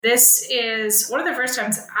This is one of the first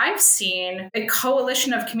times I've seen a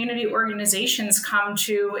coalition of community organizations come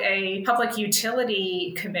to a public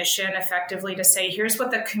utility commission effectively to say, here's what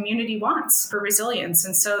the community wants for resilience.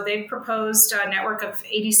 And so they've proposed a network of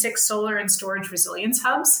 86 solar and storage resilience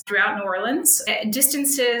hubs throughout New Orleans, at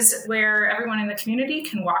distances where everyone in the community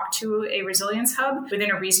can walk to a resilience hub within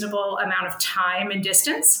a reasonable amount of time and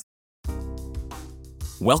distance.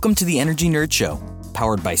 Welcome to the Energy Nerd Show,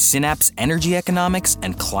 powered by Synapse Energy Economics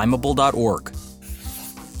and Climbable.org.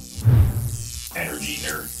 Energy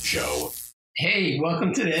Nerd Show. Hey,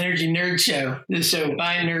 welcome to the Energy Nerd Show. This show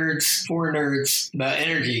by nerds, for nerds, about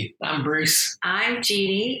energy. I'm Bruce. I'm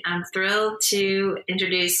Jeannie. I'm thrilled to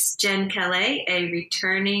introduce Jen Kelly, a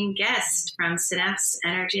returning guest from Synapse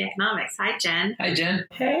Energy Economics. Hi, Jen. Hi, Jen.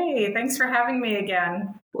 Hey, thanks for having me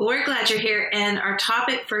again. Well, we're glad you're here. And our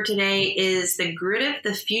topic for today is the grid of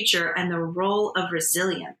the future and the role of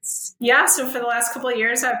resilience. Yeah, so for the last couple of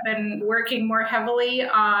years, I've been working more heavily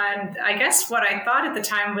on, I guess, what I thought at the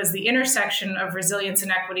time was the intersection of resilience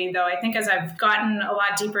and equity, though I think as I've gotten a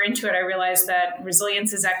lot deeper into it, I realized that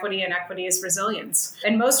resilience is equity and equity is resilience.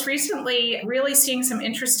 And most recently, really seeing some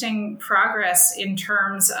interesting progress in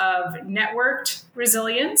terms of networked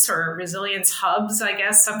resilience, or resilience hubs, I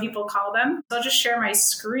guess some people call them. So I'll just share my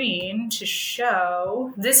screen to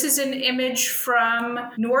show. This is an image from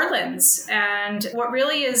New Orleans. And what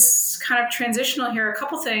really is kind of transitional here, a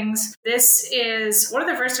couple things. This is one of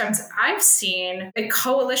the first times I've seen a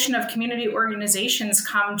coalition of community organizations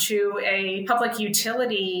come to a public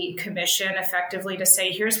utility commission effectively to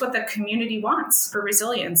say, here's what the community wants for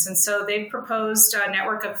resilience. And so they've proposed a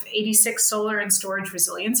network of 86 solar and storage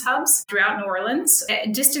resilience hubs throughout New Orleans,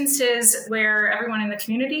 at distances where everyone in the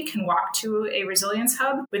community can walk to a resilience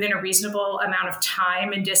hub within a reasonable amount of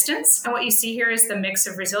time and distance. And what you see here is the mix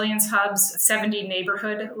of resilience hubs, 70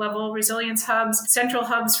 neighborhood level resilience hubs, central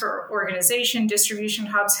hubs for organization, distribution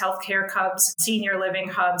hubs, healthcare hubs, senior living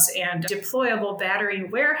hubs, and deployable battery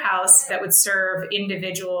warehouse that would serve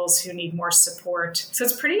individuals who need more support. So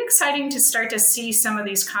it's pretty exciting to start to see some of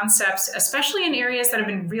these concepts, especially in areas that have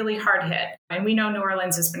been really hard hit. And we know New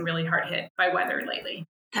Orleans has been really hard hit by weather lately.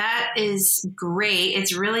 That is great.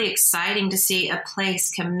 It's really exciting to see a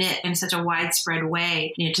place commit in such a widespread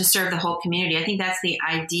way, to serve the whole community. I think that's the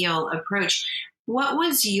ideal approach. What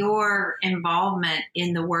was your involvement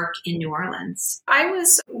in the work in New Orleans? I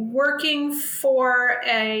was working for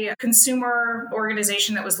a consumer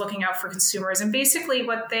organization that was looking out for consumers. And basically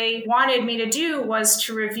what they wanted me to do was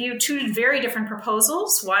to review two very different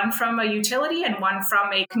proposals, one from a utility and one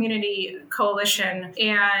from a community coalition,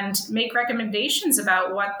 and make recommendations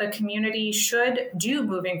about what the community should do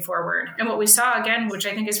moving forward. And what we saw, again, which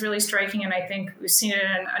I think is really striking, and I think we've seen it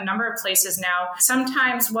in a number of places now,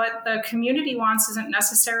 sometimes what the community wants isn't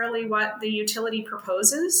necessarily what the utility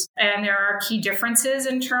proposes. And there are key differences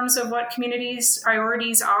in terms of what communities'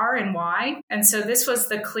 priorities are and why. And so this was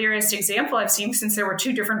the clearest example I've seen, since there were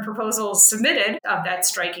two different proposals submitted, of that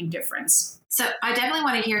striking difference. So I definitely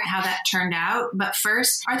want to hear how that turned out. But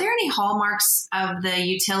first, are there any hallmarks of the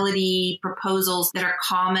utility proposals that are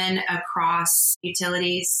common across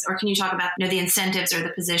utilities? Or can you talk about the incentives or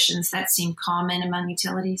the positions that seem common among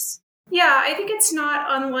utilities? Yeah, I think it's not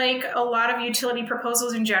unlike a lot of utility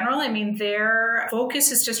proposals in general. I mean, their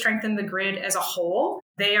focus is to strengthen the grid as a whole.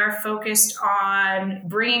 They are focused on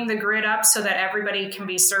bringing the grid up so that everybody can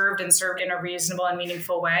be served and served in a reasonable and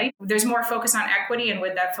meaningful way. There's more focus on equity, and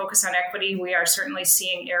with that focus on equity, we are certainly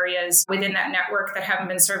seeing areas within that network that haven't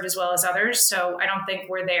been served as well as others. So I don't think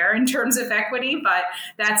we're there in terms of equity, but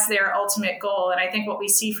that's their ultimate goal. And I think what we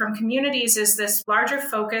see from communities is this larger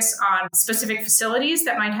focus on specific facilities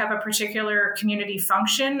that might have a particular community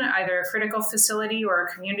function, either a critical facility or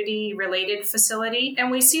a community-related facility.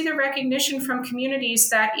 And we see the recognition from communities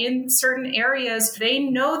that in certain areas, they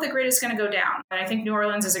know the grid is going to go down. And I think New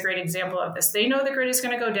Orleans is a great example of this. They know the grid is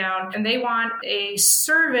going to go down, and they want a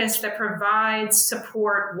service that provides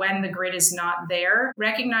support when the grid is not there,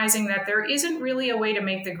 recognizing that there isn't really a way to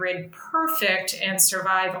make the grid perfect and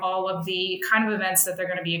survive all of the kind of events that they're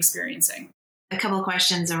going to be experiencing. A couple of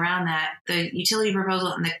questions around that. The utility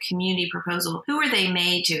proposal and the community proposal, who are they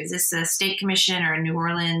made to? Is this a state commission or a New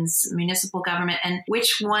Orleans municipal government? And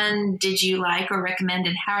which one did you like or recommend,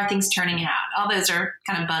 and how are things turning out? All those are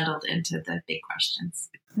kind of bundled into the big questions.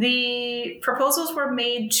 The proposals were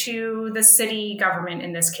made to the city government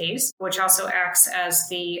in this case, which also acts as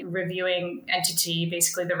the reviewing entity,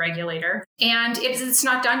 basically the regulator. And it's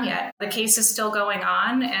not done yet. The case is still going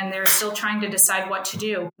on, and they're still trying to decide what to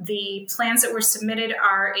do. The plans that were submitted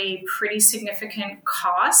are a pretty significant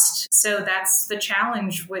cost. So that's the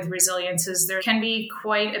challenge with resilience, is there can be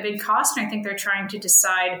quite a big cost. And I think they're trying to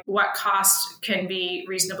decide what cost can be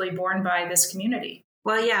reasonably borne by this community.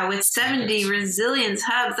 Well, yeah, with 70 resilience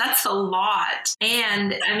hubs, that's a lot.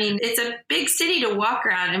 And I mean, it's a big city to walk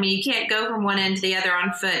around. I mean, you can't go from one end to the other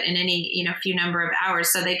on foot in any, few number of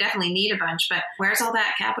hours. So they definitely need a bunch. But where's all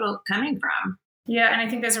that capital coming from? Yeah, and I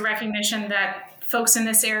think there's a recognition that folks in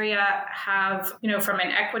this area have, from an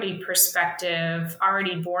equity perspective,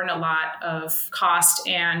 already borne a lot of cost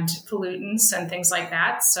and pollutants and things like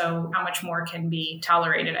that. So how much more can be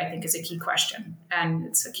tolerated, I think, is a key question. And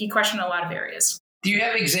it's a key question in a lot of areas. Do you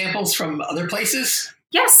have examples from other places?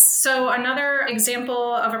 Yes. So another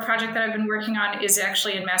example of a project that I've been working on is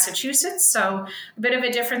actually in Massachusetts. So a bit of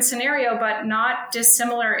a different scenario, but not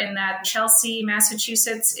dissimilar in that Chelsea,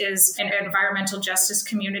 Massachusetts is an environmental justice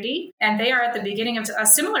community. And they are at the beginning of a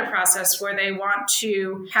similar process where they want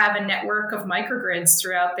to have a network of microgrids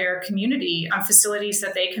throughout their community on facilities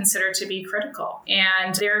that they consider to be critical.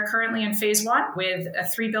 And they're currently in phase 1 with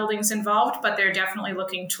 3 buildings involved, but they're definitely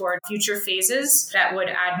looking toward future phases that would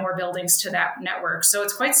add more buildings to that network. So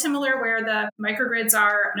it's quite similar where the microgrids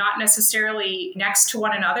are not necessarily next to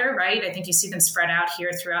one another, right? I think you see them spread out here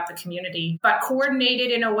throughout the community, but coordinated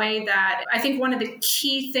in a way that I think one of the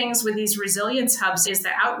key things with these resilience hubs is the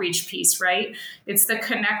outreach piece, right? It's the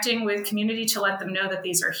connecting with community to let them know that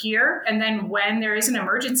these are here. And then when there is an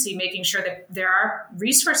emergency, making sure that there are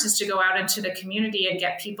resources to go out into the community and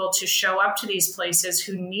get people to show up to these places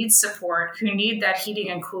who need support, who need that heating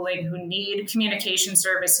and cooling, who need communication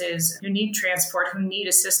services, who need transport, who need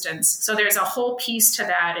assistance. So there's a whole piece to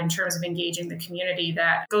that in terms of engaging the community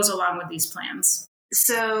that goes along with these plans.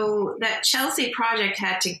 So that Chelsea project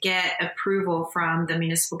had to get approval from the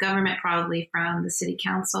municipal government, probably from the city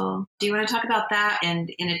council. Do you want to talk about that? And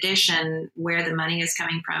in addition, where the money is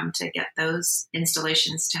coming from to get those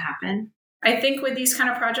installations to happen? I think with these kind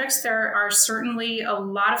of projects, there are certainly a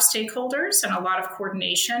lot of stakeholders and a lot of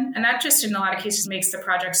coordination. And that just in a lot of cases makes the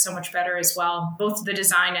project so much better as well, both the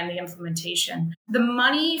design and the implementation. The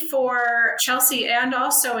money for Chelsea and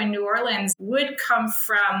also in New Orleans would come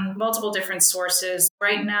from multiple different sources.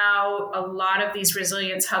 Right now, a lot of these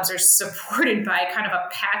resilience hubs are supported by kind of a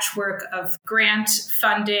patchwork of grant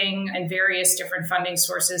funding and various different funding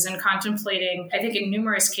sources, and contemplating, I think in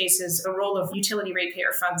numerous cases, a role of utility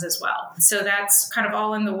ratepayer funds as well. So that's kind of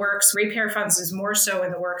all in the works. Ratepayer funds is more so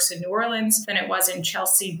in the works in New Orleans than it was in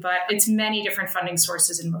Chelsea, but it's many different funding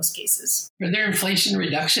sources in most cases. Are there Inflation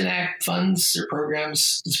Reduction Act funds or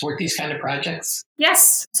programs to support these kind of projects?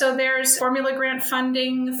 Yes. So there's formula grant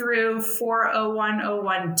funding through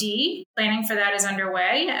 40101D. Planning for that is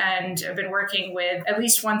underway, and I've been working with at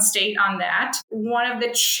least one state on that. One of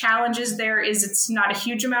the challenges there is it's not a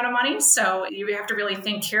huge amount of money, so you have to really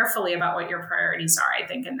think carefully about what your priorities are, I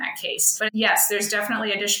think, in that case. But yes, there's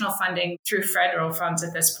definitely additional funding through federal funds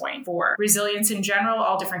at this point for resilience in general,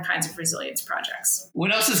 all different kinds of resilience projects.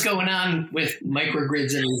 What else is going on with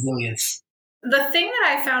microgrids and resilience? The thing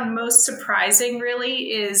that I found most surprising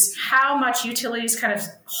really is how much utilities kind of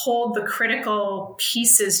hold the critical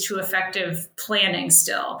pieces to effective planning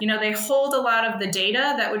still. They hold a lot of the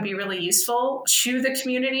data that would be really useful to the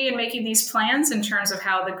community in making these plans in terms of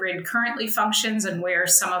how the grid currently functions and where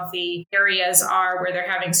some of the areas are where they're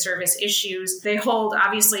having service issues. They hold,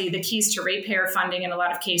 obviously, the keys to ratepayer funding in a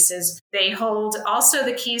lot of cases. They hold also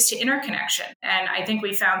the keys to interconnection. And I think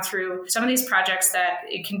we found through some of these projects that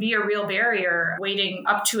it can be a real barrier waiting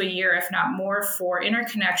up to a year, if not more, for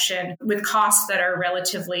interconnection with costs that are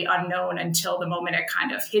relatively unknown until the moment it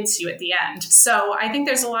kind of hits you at the end. So I think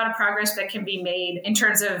there's a lot of progress that can be made in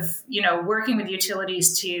terms of, working with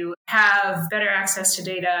utilities to have better access to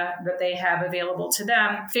data that they have available to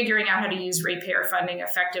them, figuring out how to use ratepayer funding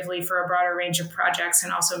effectively for a broader range of projects,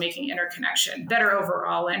 and also making interconnection better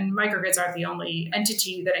overall. And microgrids aren't the only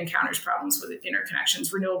entity that encounters problems with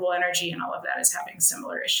interconnections. Renewable energy and all of that is having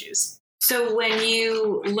similar issues. So when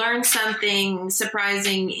you learn something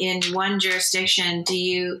surprising in one jurisdiction, do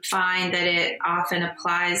you find that it often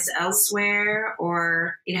applies elsewhere?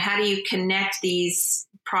 Or, how do you connect these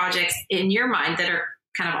projects in your mind that are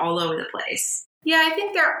kind of all over the place? Yeah, I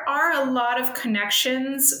think there are a lot of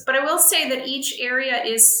connections, but I will say that each area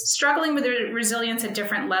is struggling with resilience at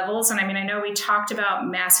different levels. And I mean, I know we talked about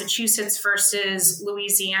Massachusetts versus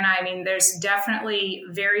Louisiana. I mean, there's definitely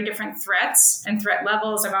very different threats and threat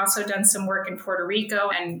levels. I've also done some work in Puerto Rico,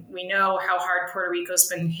 and we know how hard Puerto Rico's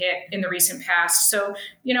been hit in the recent past. So,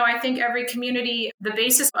 I think every community, the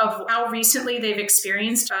basis of how recently they've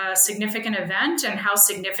experienced a significant event and how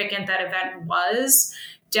significant that event was,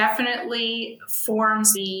 definitely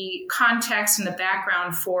forms the context and the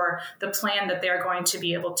background for the plan that they're going to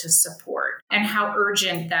be able to support and how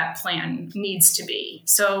urgent that plan needs to be.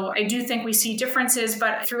 So I do think we see differences,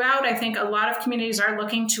 but throughout, I think a lot of communities are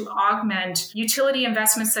looking to augment utility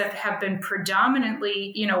investments that have been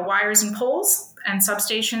predominantly, wires and poles and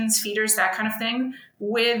substations, feeders, that kind of thing,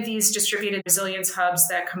 with these distributed resilience hubs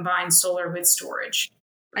that combine solar with storage.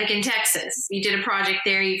 Like in Texas, you did a project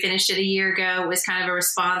there, you finished it a year ago. It was kind of a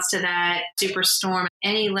response to that superstorm.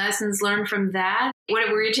 Any lessons learned from that? What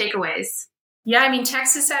were your takeaways? Yeah, I mean,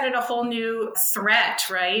 Texas added a whole new threat,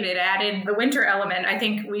 right? It added the winter element. I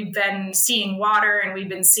think we've been seeing water and we've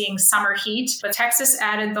been seeing summer heat, but Texas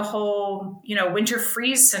added the whole, winter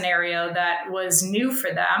freeze scenario that was new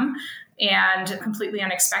for them and completely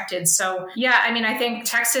unexpected. So yeah, I mean, I think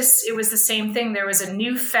Texas, it was the same thing. There was a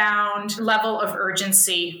newfound level of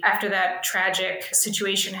urgency after that tragic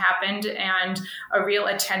situation happened and a real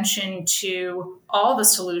attention to all the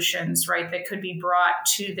solutions, right, that could be brought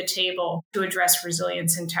to the table to address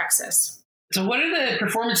resilience in Texas. So what are the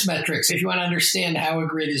performance metrics? If you want to understand how a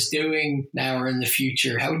grid is doing now or in the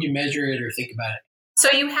future, how would you measure it or think about it? So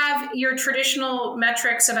you have your traditional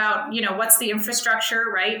metrics about, what's the infrastructure,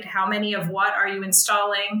 right? How many of what are you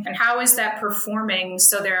installing and how is that performing?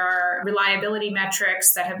 So there are reliability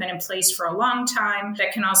metrics that have been in place for a long time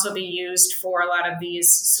that can also be used for a lot of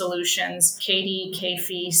these solutions, KD,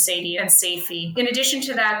 KFI, SAIDI, and SAIFI. In addition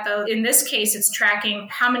to that, though, in this case, it's tracking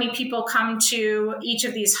how many people come to each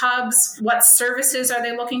of these hubs, what services are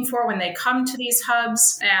they looking for when they come to these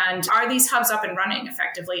hubs, and are these hubs up and running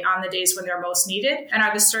effectively on the days when they're most needed? And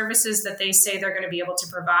are the services that they say they're going to be able to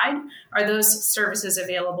provide, are those services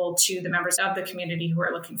available to the members of the community who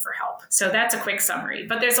are looking for help? So that's a quick summary,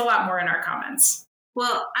 but there's a lot more in our comments.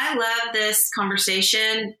 Well, I love this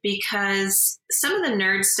conversation because some of the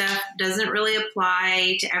nerd stuff doesn't really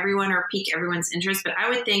apply to everyone or pique everyone's interest, but I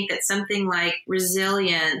would think that something like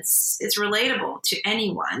resilience is relatable to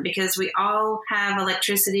anyone because we all have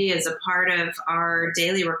electricity as a part of our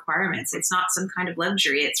daily requirements. It's not some kind of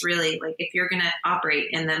luxury. It's really like if you're going to operate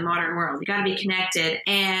in the modern world, you got to be connected.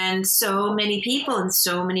 And so many people in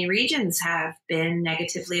so many regions have been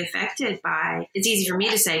negatively affected by, it's easy for me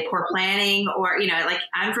to say, poor planning or, like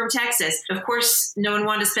I'm from Texas. Of course, no one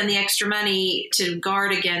wanted to spend the extra money to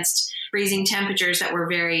guard against freezing temperatures that were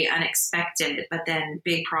very unexpected, but then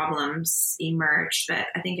big problems emerged. But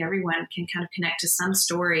I think everyone can kind of connect to some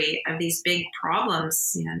story of these big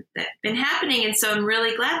problems, that have been happening. And so I'm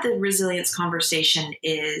really glad the resilience conversation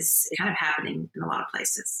is kind of happening in a lot of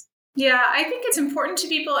places. Yeah, I think it's important to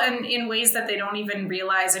people and in ways that they don't even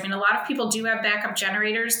realize. I mean, a lot of people do have backup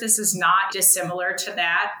generators. This is not dissimilar to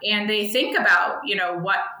that. And they think about,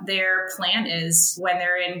 what their plan is when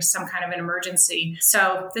they're in some kind of an emergency.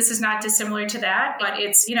 So this is not dissimilar to that, but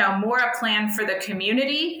it's, more a plan for the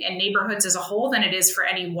community and neighborhoods as a whole than it is for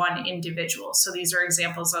any one individual. So these are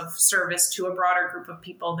examples of service to a broader group of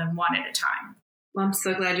people than one at a time. Well, I'm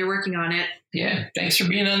so glad you're working on it. Yeah, thanks for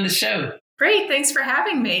being on the show. Great. Thanks for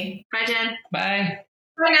having me. Bye, Jen. Bye.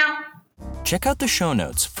 Bye now. Check out the show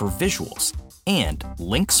notes for visuals and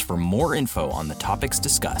links for more info on the topics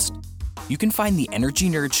discussed. You can find the Energy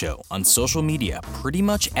Nerd Show on social media pretty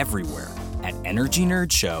much everywhere at Energy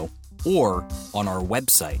Nerd Show or on our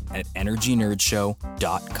website at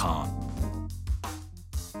energynerdshow.com.